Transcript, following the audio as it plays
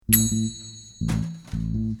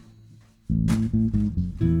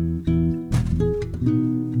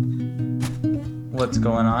What's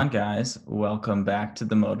going on, guys? Welcome back to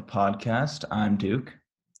the Mode Podcast. I'm Duke.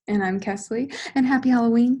 And I'm Kesley. And happy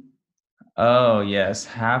Halloween. Oh, yes.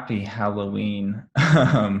 Happy Halloween.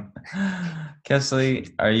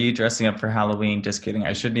 Kesley, are you dressing up for Halloween? Just kidding.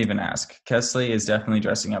 I shouldn't even ask. Kesley is definitely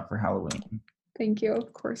dressing up for Halloween. Thank you.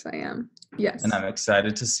 Of course I am. And Yes. I'm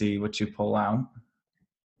excited to see what you pull out.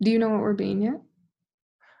 Do you know what we're being yet?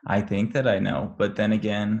 I think that I know, but then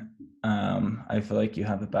again, I feel like you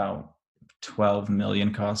have about 12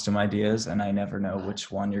 million costume ideas, and I never know which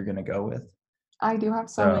one you're going to go with. I do have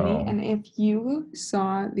so many. So And if you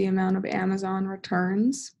saw the amount of Amazon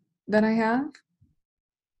returns that I have,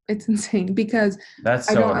 it's insane because that's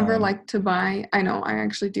I so don't ever annoying. like to buy. I know, I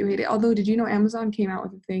actually do hate it. Although, did you know Amazon came out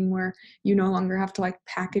with a thing where you no longer have to like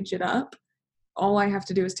package it up? All I have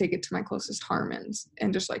to do is take it to my closest Harmons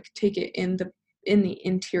and just like take it in the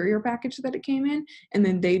interior package that it came in, and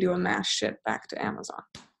then they do a mass ship back to Amazon.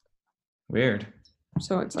 Weird.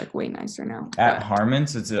 So it's like way nicer now. At But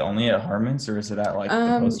Harmon's? Is it only at Harmon's or is it at like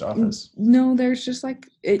the post office? no, there's just like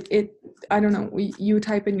it I don't know. You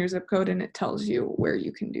type in your zip code and it tells you where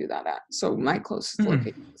you can do that at. So my closest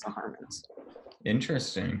location is a Harmon's.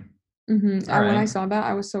 Interesting. When All I right. saw that,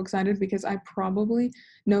 I was so excited because I probably,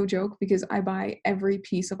 no joke, because I buy every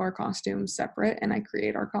piece of our costumes separate and I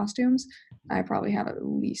create our costumes. I probably have at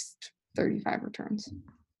least 35 returns.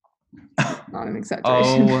 Not an Oh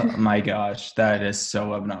exaggeration. my gosh, that is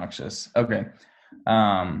so obnoxious. Okay.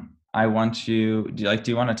 I want you do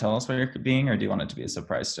you want to tell us what you're being, or do you want it to be a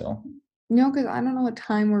surprise still? No, because I don't know what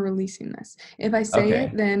time we're releasing this. If I say it,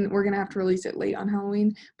 Okay. then we're gonna have to release it late on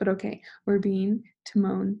Halloween. But okay, we're being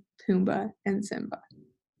Timon, Pumbaa, and Simba.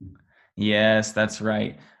 Yes, that's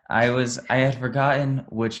right. I had forgotten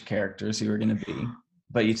which characters you were gonna be,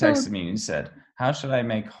 but you So texted me and you said, "How should I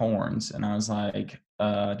make horns?" And I was like,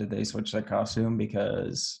 did they switch their costume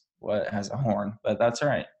because what has a horn? But that's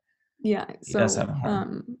right. yeah, He does so have a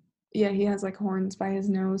horn. yeah, he has like horns by his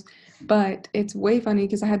nose. But it's way funny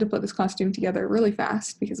because I had to put this costume together really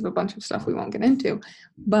fast because of a bunch of stuff we won't get into.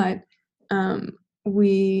 But um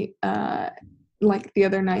we like the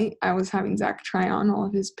other night I was having Zach try on all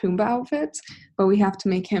of his Pumbaa outfits, but we have to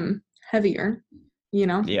make him heavier,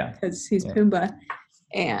 Yeah. because he's Yeah. Pumbaa.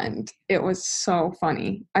 And it was so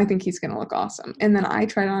funny. I think he's gonna look awesome. And then I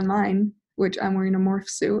tried on mine, which I'm wearing a morph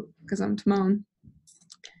suit because I'm Timon.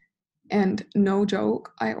 And no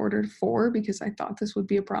joke, I ordered 4 because I thought this would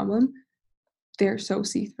be a problem. They're so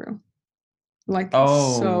see-through. Like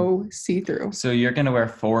Oh, so see-through. so you're gonna wear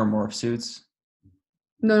 4 morph suits?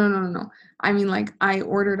 No, no, no, no, no. I mean, like, I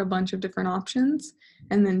ordered a bunch of different options,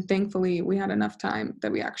 and then thankfully we had enough time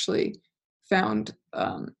that we actually found,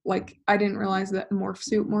 like, I didn't realize that morph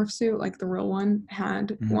suit, like the real one,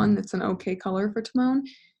 had one Hmm. that's an okay color for Timon,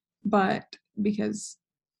 but because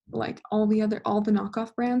like all the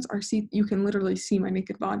knockoff brands are see you can literally see my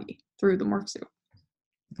naked body through the morph suit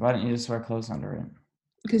Why don't you just wear clothes under it?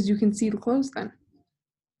 because you can see the clothes then.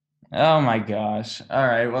 Oh my gosh. All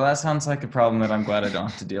right. Well, that sounds like a problem that I'm glad I don't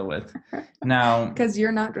have to deal with. Now, Because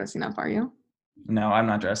you're not dressing up, are you? no, I'm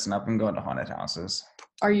not dressing up. I'm going to haunted houses.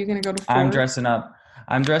 Are you gonna go to I'm Fort? dressing up.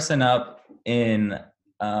 I'm dressing up in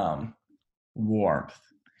um, warmth.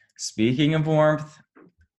 Speaking of warmth,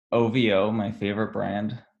 OVO, my favorite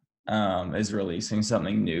brand, is releasing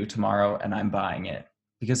something new tomorrow, and I'm buying it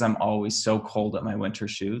because I'm always so cold at my winter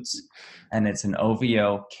shoots. And it's an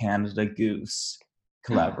OVO Canada Goose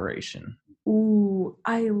collaboration. Ooh,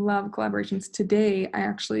 I love collaborations. Today, I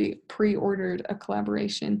actually pre-ordered a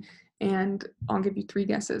collaboration, and I'll give you 3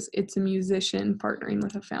 guesses. It's a musician partnering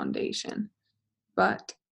with a foundation,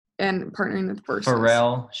 but and partnering with Versus.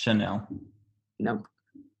 Pharrell Chanel. Nope.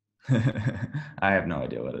 I have no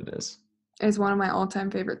idea what it is. It's one of my all-time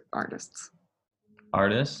favorite artists.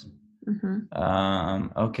 Artist? Hmm.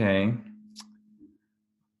 Okay.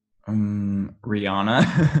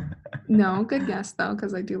 Rihanna. No, good guess though,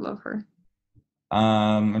 because I do love her.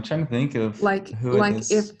 I'm trying to think of who it Like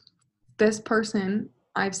if is. this person,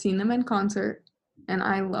 I've seen them in concert, and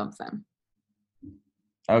I love them.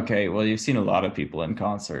 Okay, well, you've seen a lot of people in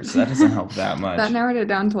concerts. So that doesn't help that That much. narrowed it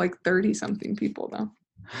down to like 30 something people though.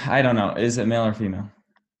 I don't know. Is it male or female?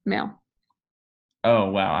 Male. Oh,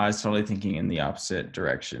 wow. I was totally thinking in the opposite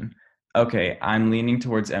direction. Okay, I'm leaning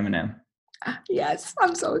towards Eminem. Yes,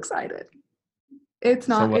 I'm so excited.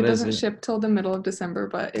 So what It is doesn't it? ship till the middle of December,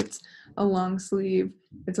 but a long sleeve,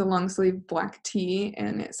 it's a long sleeve black tee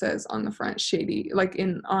and it says on the front shady, like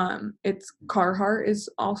in, it's Carhartt is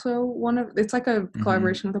also one of, it's like a Hmm.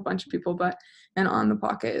 collaboration with a bunch of people, but, and on the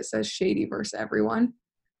pocket it says shady versus everyone.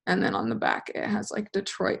 and then on the back it has like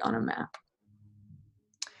Detroit on a map.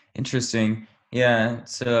 Interesting. Yeah.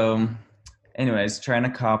 So, anyways, trying to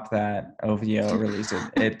cop that OVO release.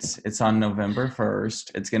 It's on November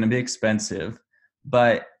 1st. It's gonna be expensive,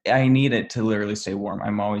 but I need it to literally stay warm.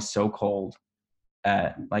 I'm always so cold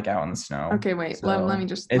at like out in the snow. Okay, wait. Let So me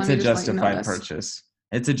just it's let a you know justified this. purchase.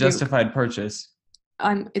 It's a Duke, justified purchase.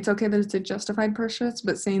 it's okay that it's a justified purchase,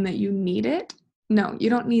 but saying that you need it, no, you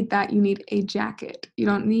don't need that. You need a jacket. You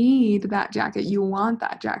don't need that jacket. You want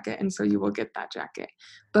that jacket, and so you will get that jacket.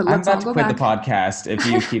 But I'm let's all about to go quit the back. podcast if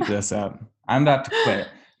you keep this up. I'm about to quit.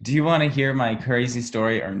 Do you want to hear my crazy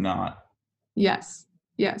story or not? Yes,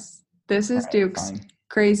 yes. This All is right, Duke's fine.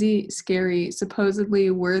 crazy, scary,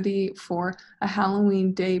 supposedly worthy for a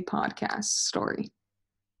Halloween Day podcast story.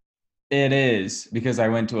 It is because I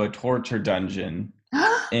went to a torture dungeon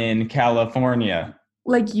in California.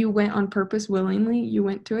 Like you went on purpose willingly, you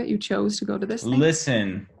went to it, you chose to go to this thing?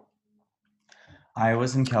 Listen, I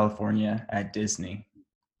was in California at Disney,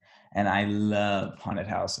 and I love haunted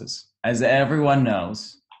houses, as everyone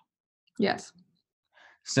knows. Yes.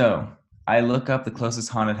 So I look up the closest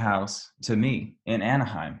haunted house to me in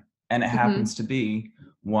Anaheim, and it happens to be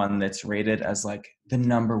one that's rated as like the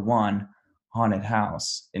 #1 haunted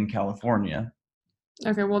house in California.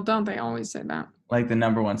 Okay, well, don't they always say that? Like the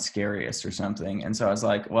 #1 scariest or something. And so I was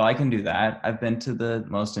like, well, I can do that. I've been to the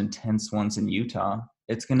most intense ones in Utah.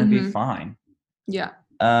 It's going to be fine. Yeah.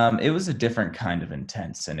 It was a different kind of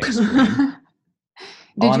intense and extreme.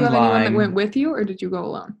 Did you have anyone that went with you, or did you go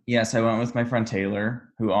alone? Yes, I went with my friend Taylor,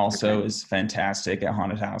 who also is fantastic at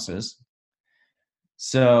haunted houses.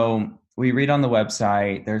 So we read on the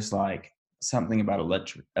website, there's like something about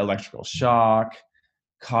electrical shock,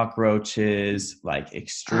 cockroaches, like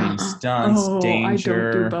extreme stunts, danger,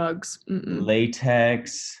 I don't do bugs.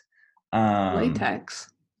 latex. Latex.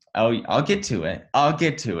 I'll get to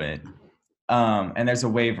it. And there's a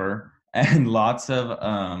waiver, and lots of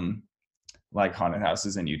like haunted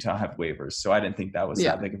houses in Utah have waivers. So I didn't think that was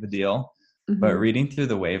that big of a deal. But reading through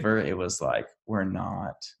the waiver, it was like, we're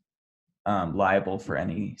not liable for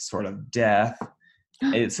any sort of death.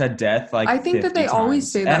 It said death like I think that they times.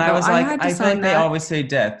 always say that. And I was like, I feel like they always say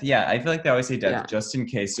death. Yeah, I feel like they always say death just in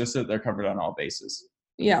case, just so that they're covered on all bases.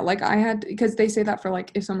 Yeah, like I had, because they say that for like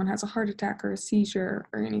if someone has a heart attack or a seizure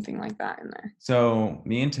or anything like that in there. So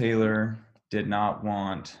me and Taylor did not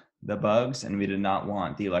want the bugs, and we did not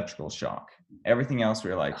want the electrical shock. Everything else, we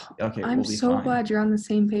were like, okay, we'll be fine. I'm so glad you're on the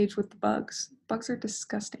same page with the bugs. Bugs are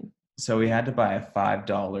disgusting. So we had to buy a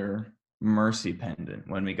 $5 mercy pendant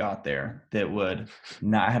when we got there that would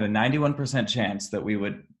not had a 91% chance that we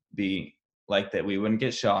would be like that we wouldn't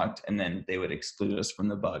get shocked, and then they would exclude us from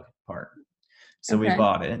the bug part. So we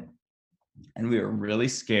bought it, and we were really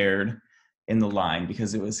scared in the line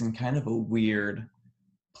because it was in kind of a weird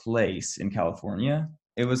place in California.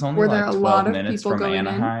 It was only like 12 minutes from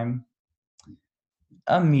Anaheim.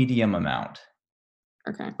 A medium amount.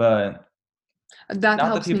 Okay. But that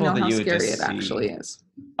helps me know how scary it actually is.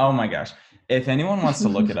 Oh my gosh. If anyone wants to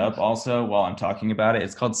look it up also while I'm talking about it,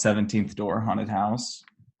 it's called 17th Door Haunted House.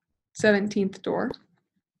 17th Door?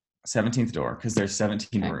 17th Door, because there's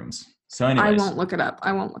 17 rooms. So anyways. I won't look it up.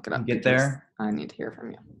 Get there. I need to hear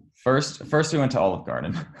from you. First we went to Olive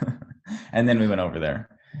Garden. And then we went over there.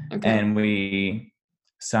 Okay. And we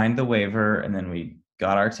signed the waiver, and then we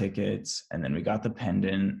got our tickets, and then we got the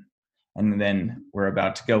pendant. And then we're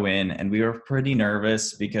about to go in, and we were pretty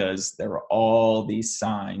nervous because there were all these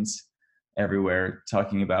signs everywhere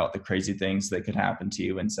talking about the crazy things that could happen to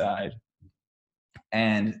you inside.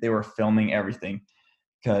 And they were filming everything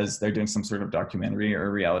because they're doing some sort of documentary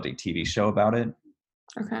or reality TV show about it.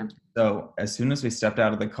 Okay. So as soon as we stepped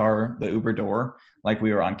out of the car, the Uber door, like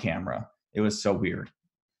we were on camera. It was so weird.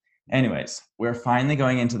 Anyways, we're finally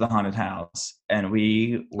going into the haunted house, and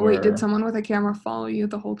we were... Wait, did someone with a camera follow you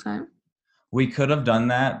the whole time? We could have done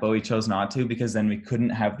that, but we chose not to because then we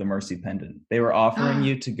couldn't have the mercy pendant. They were offering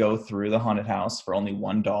you to go through the haunted house for only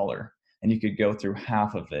 $1, and you could go through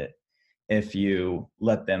half of it if you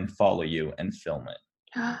let them follow you and film it.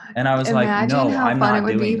 And I was like, no, I'm not doing that. Imagine how fun it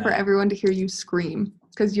would be for everyone to hear you scream,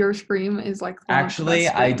 because your scream is like... Actually,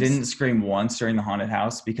 I didn't scream once during the haunted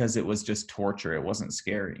house because it was just torture. It wasn't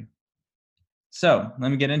scary. So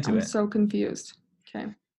let me get into it. I'm so confused. Okay.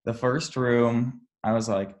 The first room, I was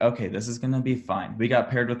like, okay, this is going to be fine. We got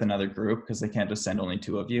paired with another group because they can't just send only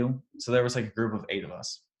 2 of you. So there was like a group of 8 of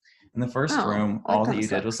us. In the first room, all that you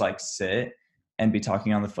did was like sit and be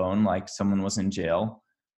talking on the phone like someone was in jail.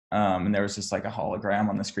 And there was just like a hologram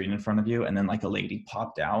on the screen in front of you. And then like a lady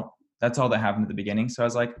popped out. That's all that happened at the beginning. So I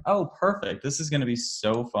was like, oh, perfect. This is going to be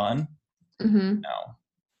so fun. Mm-hmm. No.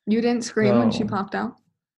 You didn't scream when she popped out?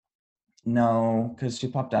 No, because she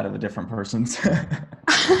popped out of a different person's.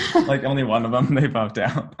 Like only one of them, they popped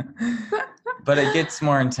out. But it gets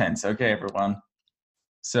more intense. Okay, everyone.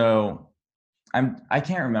 So I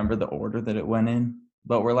can't remember the order that it went in,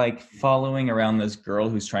 but we're like following around this girl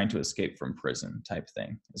who's trying to escape from prison type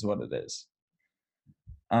thing is what it is.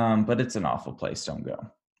 But it's an awful place. Don't go.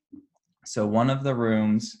 So one of the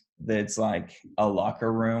rooms that's like a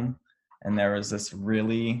locker room, and there was this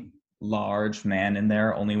really large man in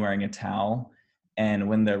there only wearing a towel. And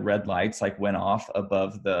when the red lights like went off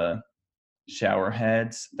above the shower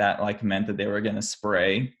heads, that like meant that they were going to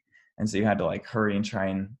spray. And so you had to like hurry and try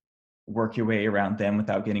and work your way around them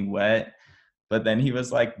without getting wet. But then he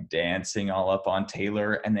was like dancing all up on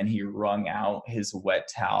Taylor, and then he wrung out his wet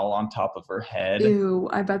towel on top of her head. Ew,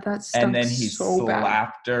 I bet that And stunk then he so bad.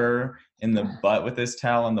 slapped her in the butt with his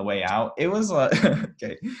towel on the way out. It was like,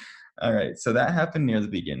 okay. All right. So that happened near the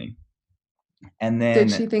beginning. And then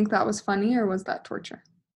Did she think that was funny or was that torture?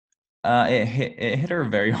 it hit her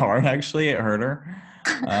very hard, actually. It hurt her.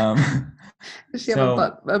 Does she have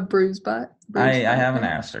So a bruised butt? I haven't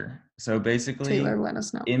asked her. So basically, Taylor, let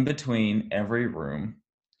us know. in between every room,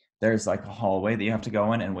 there's like a hallway that you have to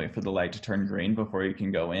go in and wait for the light to turn green before you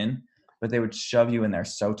can go in. But they would shove you in there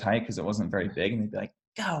so tight because it wasn't very big, and they'd be like,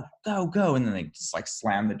 go, go, go. And then they just like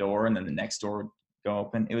slam the door, and then the next door would go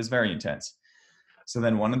open. It was very intense. So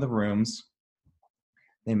then one of the rooms,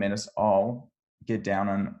 they made us all get down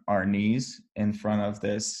on our knees in front of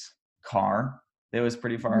this car that was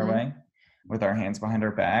pretty far away with our hands behind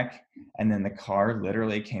our back. And then the car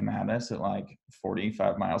literally came at us at like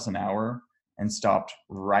 45 miles an hour and stopped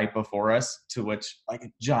right before us, to which like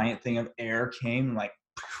a giant thing of air came like.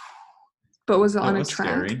 But was it on a track?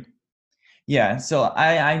 Scary. Yeah, so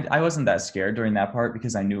I wasn't that scared during that part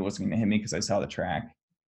because I knew it wasn't going to hit me because I saw the track.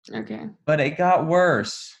 Okay. But it got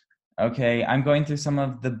worse. Okay, I'm going through some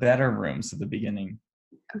of the better rooms at the beginning.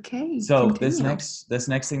 Okay. So continue. this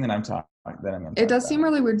next thing that I'm talking it does seem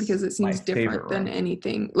really weird because it seems different than room.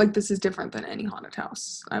 anything. Like this is different than any haunted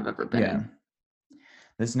house I've ever been in.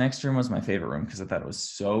 This next room was my favorite room because I thought it was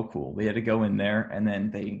so cool. We had to go in there, and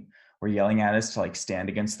then they were yelling at us to like stand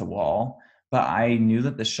against the wall. But I knew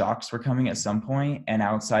that the shocks were coming at some point, and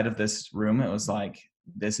outside of this room, it was like,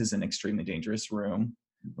 this is an extremely dangerous room.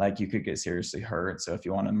 Like you could get seriously hurt. So if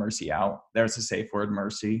you want to mercy out, there's a safe word,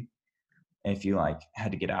 mercy. If you like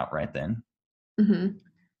had to get out right then. Mm-hmm.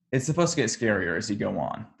 It's supposed to get scarier as you go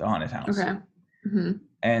on, the haunted house. Okay. Mm-hmm.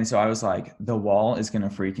 And so I was like, the wall is going to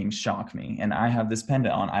freaking shock me. And I have this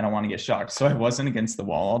pendant on. I don't want to get shocked. So I wasn't against the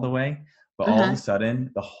wall all the way. But all of a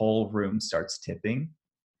sudden, the whole room starts tipping.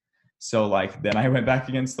 So like then I went back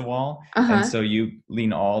against the wall. And so you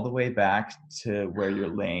lean all the way back to where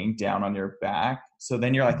you're laying down on your back. So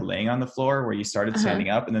then you're like laying on the floor where you started standing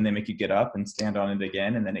up, and then they make you get up and stand on it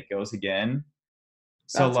again, and then it goes again.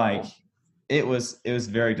 So that's like cool. it was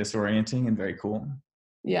very disorienting and very cool.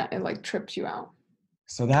 Yeah, it like tripped you out.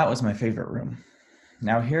 So that was my favorite room.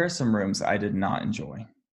 Now here are some rooms I did not enjoy.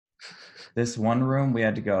 This one room we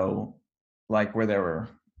had to go like where there were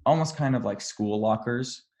almost kind of like school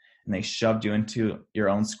lockers, and they shoved you into your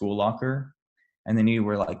own school locker, and then you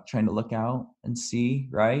were like trying to look out and see,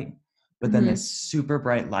 right? But then this super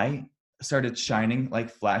bright light started shining,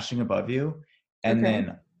 like flashing above you, and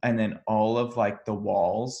then all of like the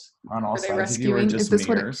walls on all sides of you were just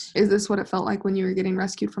mirrors. Is this what it felt like when you were getting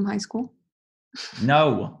rescued from high school?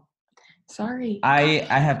 No. Sorry. I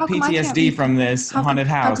have PTSD from this haunted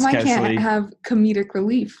house, How come I can't have comedic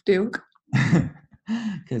relief, Duke?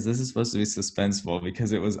 Because this is supposed to be suspenseful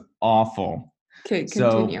because it was awful. Okay,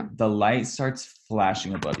 continue. So the light starts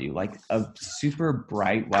flashing above you, like a super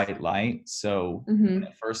bright white light. So when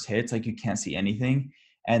it first hits, like you can't see anything.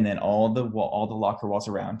 And then all the locker walls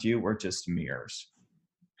around you were just mirrors.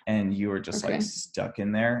 And you were just like stuck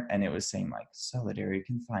in there. And it was saying like solitary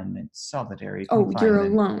confinement. Oh, you're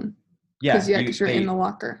alone. Yeah. Because you're in the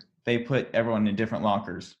locker. They put everyone in different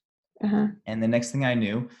lockers. And the next thing I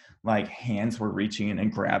knew, like hands were reaching in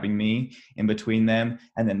and grabbing me in between them.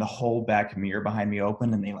 And then the whole back mirror behind me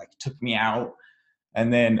opened, and they like took me out.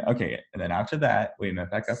 And then after that, we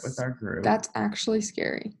met back up with our group. That's actually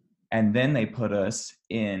scary. And then they put us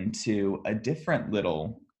into a different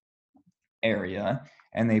little area,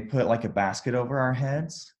 and they put like a basket over our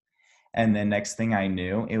heads. And then next thing I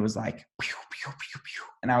knew, it was like, pew, pew, pew, pew.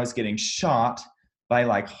 And I was getting shot by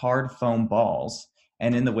like hard foam balls.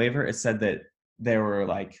 And in the waiver, it said that there were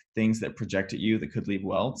like things that project at you that could leave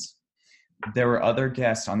welts. There were other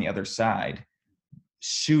guests on the other side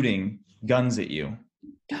shooting guns at you.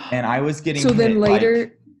 And I was getting hit. Then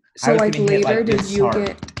later, I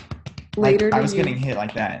was getting hit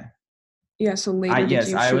like that. Yeah, so later did Yes,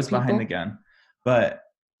 you I shoot was behind the people? gun, but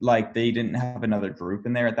like they didn't have another group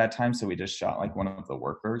in there at that time, so we just shot like one of the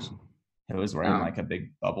workers who was wearing Oh. like a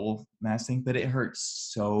big bubble mask thing, but it hurt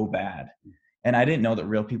so bad. And I didn't know that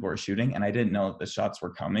real people were shooting, and I didn't know that the shots were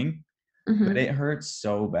coming, but Mm-hmm. it hurt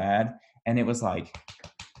so bad. And it was Like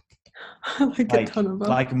a ton of them.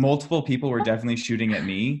 like multiple people were definitely shooting at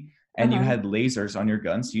me, and you Uh-huh. had lasers on your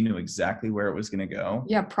gun, so you knew exactly where it was gonna go.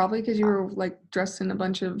 Yeah, probably because you were like dressed in a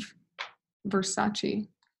bunch of Versace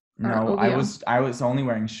or No, OVO. I was only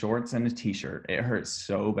wearing shorts and a t-shirt. It hurt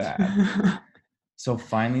so bad. So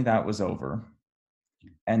finally that was over.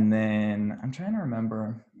 And then I'm trying to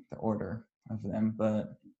remember the order of them,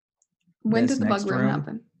 but When this did the bug next room room,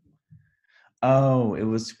 happen? oh, it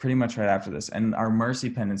was pretty much right after this. And our mercy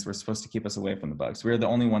pendants were supposed to keep us away from the bugs. We were the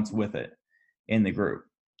only ones with it in the group.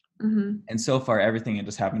 Mm-hmm. And so far, everything had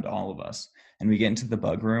just happened to all of us. And we get into the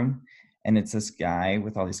bug room, and it's this guy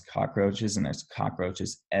with all these cockroaches, and there's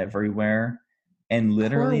cockroaches everywhere. And Poor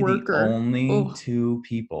literally, the worker. only Oh. two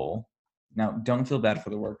people, now don't feel bad for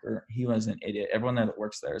the worker. He was an idiot. Everyone that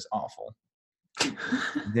works there is awful.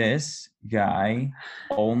 This guy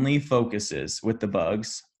only focuses with the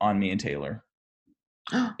bugs on me and Taylor.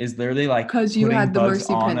 Is literally like Because you putting had the bugs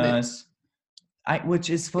mercy on pendant. us. Which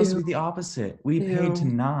is supposed to Ew. be the opposite. We paid to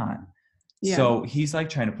Ew. not. Yeah. So he's like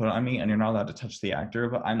trying to put it on me, and you're not allowed to touch the actor,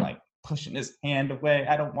 but I'm like pushing his hand away.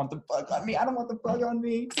 I don't want the bug on me. I don't want the bug on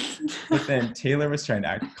me. But then Taylor was trying to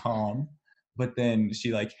act calm, but then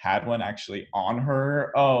she like had one actually on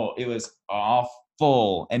her. Oh, it was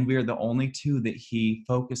awful. And we were the only two that he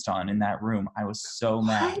focused on in that room. I was so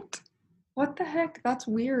mad. What? What the heck? That's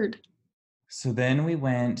weird. So then we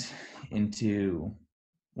went into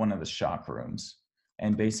one of the shock rooms,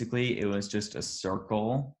 and basically it was just a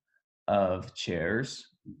circle of chairs,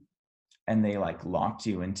 and they like locked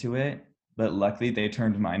you into it. But luckily they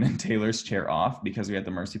turned mine and Taylor's chair off because we had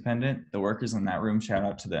the mercy pendant. The workers in that room, shout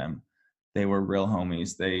out to them, they were real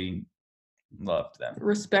homies. They loved them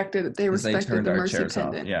Respected. They because they respected turned the our mercy chairs off.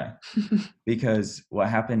 pendant. Yeah, because what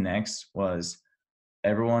happened next was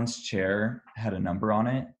everyone's chair had a number on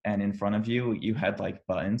it, and in front of you you had like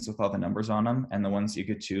buttons with all the numbers on them, and the ones you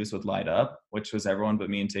could choose would light up, which was everyone but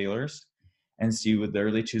me and Taylor's. And so you would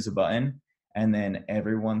literally choose a button, and then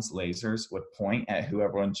everyone's lasers would point at who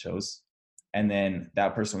everyone chose, and then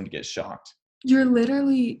that person would get shocked. You're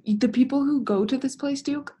literally the people who go to this place,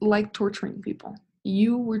 Duke, like torturing people.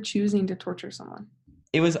 You were choosing to torture someone.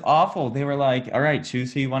 It was awful. They were like, all right,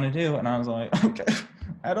 choose who you want to do, and I was like, okay,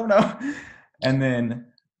 I don't know. And then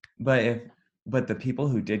but the people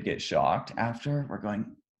who did get shocked after were going,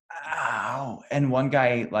 ow. And one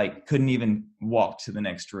guy like couldn't even walk to the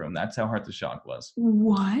next room. That's how hard the shock was.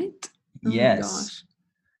 What? Oh my Yes. gosh.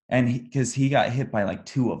 And because he got hit by like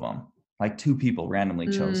two of them, like two people randomly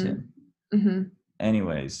chose him. Mm-hmm.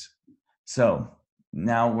 Anyways, so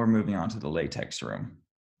now we're moving on to the latex room.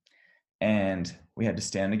 And we had to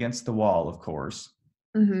stand against the wall, of course.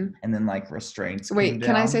 Mm-hmm. And then like restraints came Wait,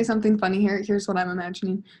 can I say down. something funny here? Here's what I'm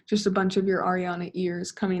imagining. Just a bunch of your Ariana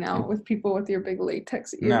ears coming out with people with your big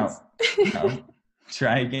latex ears. No.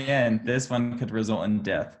 Try again. This one could result in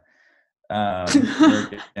death. We're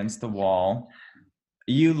against the wall.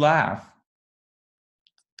 You laugh.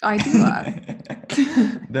 I do laugh.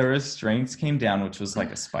 The restraints came down, which was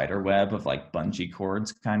like a spider web of like bungee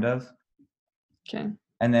cords, kind of. Okay.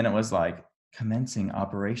 And then it was like commencing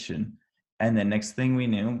operation. And then next thing we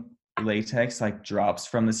knew, latex like drops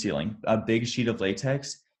from the ceiling, a big sheet of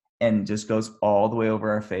latex, and just goes all the way over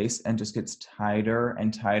our face and just gets tighter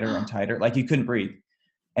and tighter and tighter. Like you couldn't breathe.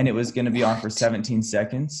 And it was going to be on for 17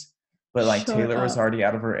 seconds. But like Shut Taylor was up. already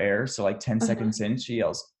out of her air. So like 10 seconds in, she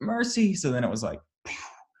yells, "Mercy." So then it was like,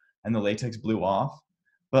 and the latex blew off.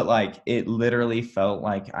 But like it literally felt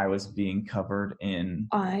like I was being covered in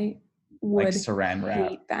I would like saran wrap.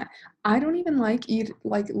 hate that. I don't even like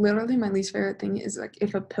literally my least favorite thing is like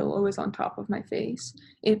if a pillow is on top of my face.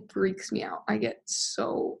 It freaks me out. I get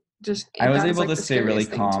so just I was that is, able like, to the stay really scariest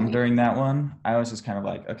thing to calm me. during that one. I was just kind of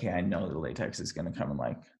like, okay, I know the latex is going to come and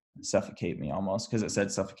like suffocate me almost, because it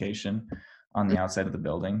said suffocation on the outside of the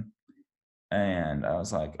building. And I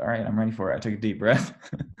was like, all right, I'm ready for it. I took a deep breath.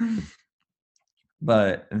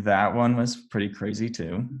 But that one was pretty crazy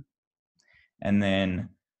too. And then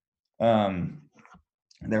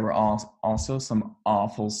there were also some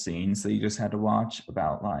awful scenes that you just had to watch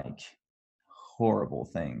about like horrible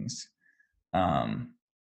things.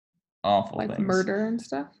 Awful Like things. murder and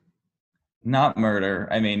stuff. Not murder.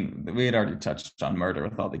 I mean, we had already touched on murder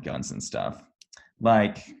with all the guns and stuff.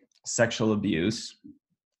 Like sexual abuse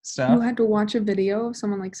stuff. You had to watch a video of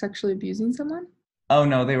someone like sexually abusing someone? Oh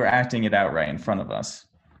no, they were acting it out right in front of us.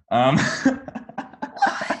 Um, What?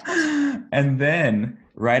 and then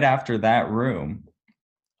right after that room,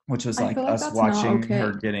 which was I like feel like us that's not watching her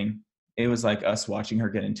okay. getting, it was like us watching her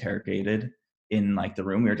get interrogated in like the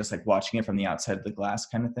room. We were just like watching it from the outside of the glass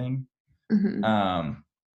kind of thing. Hmm. Um,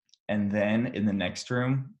 and then in the next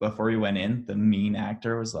room, before we went in, the mean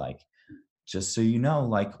actor was like, just so you know,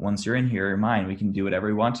 like once you're in here, you're mine. We can do whatever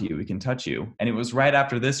we want to you. We can touch you. And it was right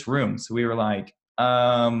after this room. So we were like,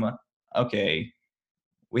 okay.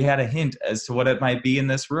 We had a hint as to what it might be in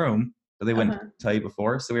this room, but they wouldn't Uh-huh. tell you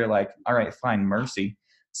before. So we were like, all right, fine, mercy.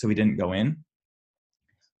 So we didn't go in.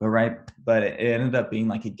 But it ended up being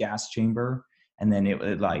like a gas chamber, and then it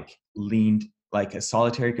would like leaned like a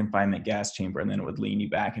solitary confinement gas chamber, and then it would lean you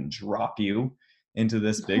back and drop you into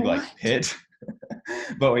this big like What? pit.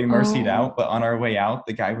 But we mercied Oh, out. But on our way out,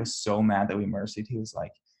 the guy was so mad that we mercied. He was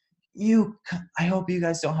like, I hope you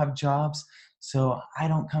guys don't have jobs. So I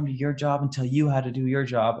don't come to your job and tell you how to do your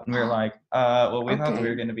job. And we were like, well, we thought that we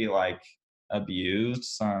were okay. going to be like abused.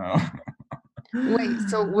 So Wait,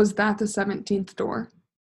 so was that the 17th door?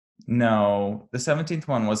 no, the 17th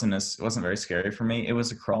one wasn't very scary for me. It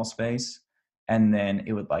was a crawl space, and then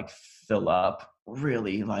it would like fill up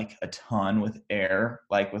really like a ton with air,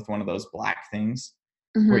 like with one of those black things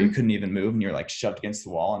where you Hmm. couldn't even move and you're like shoved against the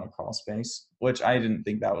wall in a crawl space, which I didn't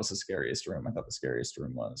think that was the scariest room. I thought the scariest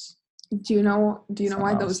room was Do you know something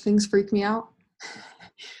why those else. things freak me out?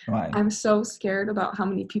 Why? I'm so scared about how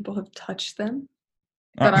many people have touched them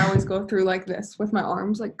that I always go through like this with my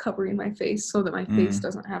arms like covering my face so that my face Mm,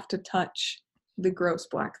 doesn't have to touch the gross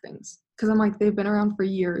black things. Because I'm like, they've been around for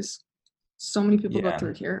years. So many people go yeah.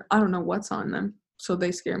 through here. I don't know what's on them. So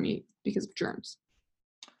they scare me because of germs.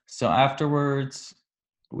 So afterwards,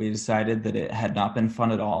 we decided that it had not been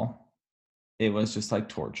fun at all. It was just like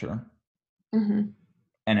torture, Hmm.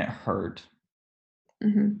 and it hurt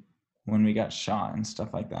Hmm. when we got shot and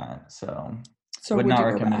stuff like that. So So would would not you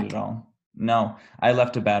go recommend it at back? all. No, I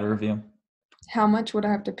left a bad review How much would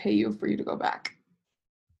I have to pay you for you to go back?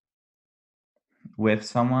 with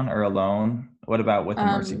someone or alone. What about with a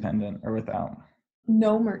mercy Um, pendant or without?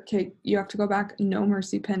 no mercy. You have to go back. No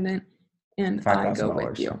mercy pendant, and Five I thousand go with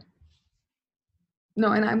dollars. you.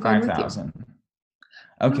 No, and I'm going Five with you. thousand.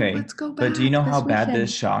 No, Okay, let's go but do you know back how this bad this weekend.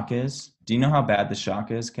 shock is? Do you know how bad the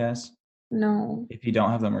shock is, Kes? No. If you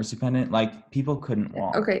don't have the mercy pendant, like people couldn't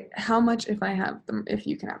walk. Okay, how much if I have them? If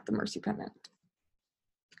you can have the mercy pendant?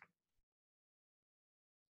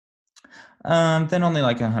 Then only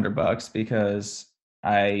like $100 because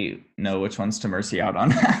I know which ones to mercy out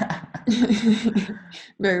on.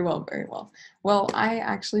 Very well, very well. Well, I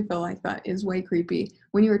actually feel like that is way creepy.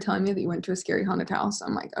 When you were telling me that you went to a scary haunted house,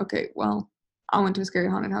 I'm like, okay, well, I went to a scary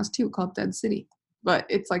haunted house too called Dead City. But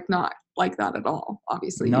it's like not like that at all.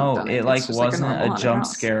 Obviously, you've No, done it. it It's like just like a wasn't normal a haunted jump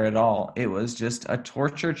house. scare at all. It was just a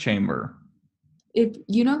torture chamber. If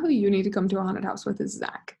you know who you need to come to a haunted house with is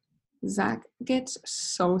Zach. Zach gets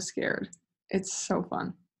so scared. It's so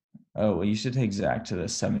fun. Oh, well, you should take Zach to the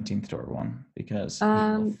 17th door one because he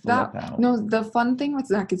will flip That out. no, the fun thing with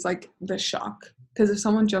Zach is like the shock. Because if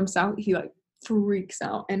someone jumps out, he like freaks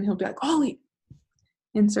out and he'll be like, "Ollie!"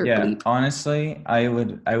 Insert Yeah, bleep. honestly, I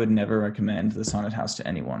would never recommend this haunted house to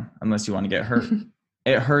anyone unless you want to get hurt.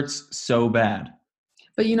 It hurts so bad.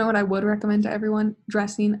 But you know what I would recommend to everyone?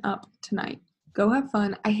 Dressing up tonight. Go have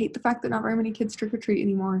fun. I hate the fact that not very many kids trick or treat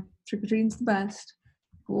anymore. Trick or treating's the best.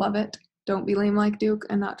 Love it. Don't be lame like Duke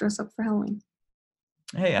and not dress up for Halloween.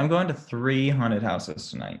 Hey, I'm going to 3 haunted houses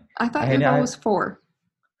tonight. I I thought your had goal I was 4.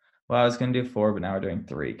 well, I was gonna do 4, but now we're doing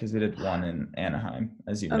 3 because we did one in Anaheim,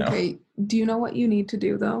 as you know. Okay, do you know what you need to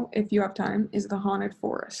do though, if you have time, is the Haunted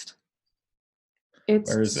Forest.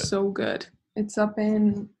 It's Where is it? so good. It's up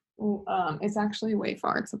in, it's actually way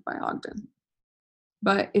far. It's up by Ogden.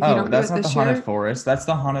 But if you Oh, don't do that's it not the this haunted year, forest. That's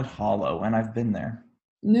the haunted hollow, and I've been there.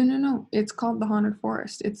 no, no, no. It's called the Haunted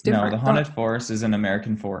Forest. It's No, the different. haunted forest is in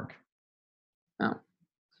American Fork. Oh.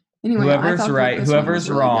 Anyway, I Whoever's thought that right, this one was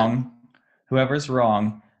really good. whoever's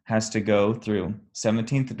wrong has to go through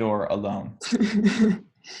 17th door alone.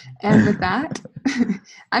 And with that,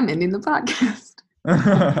 I'm ending the podcast.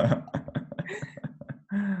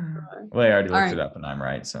 Well, I already All looked it right. up and I'm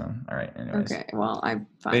right. So, all right. Anyways, Okay. Well, I'm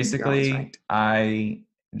fine. You're always basically, right. I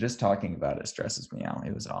just talking about it stresses me out.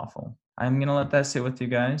 It was awful. I'm going to let that sit with you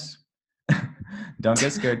guys. Don't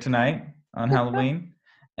get scared tonight on Halloween.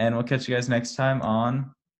 And we'll catch you guys next time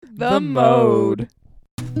on The Mode.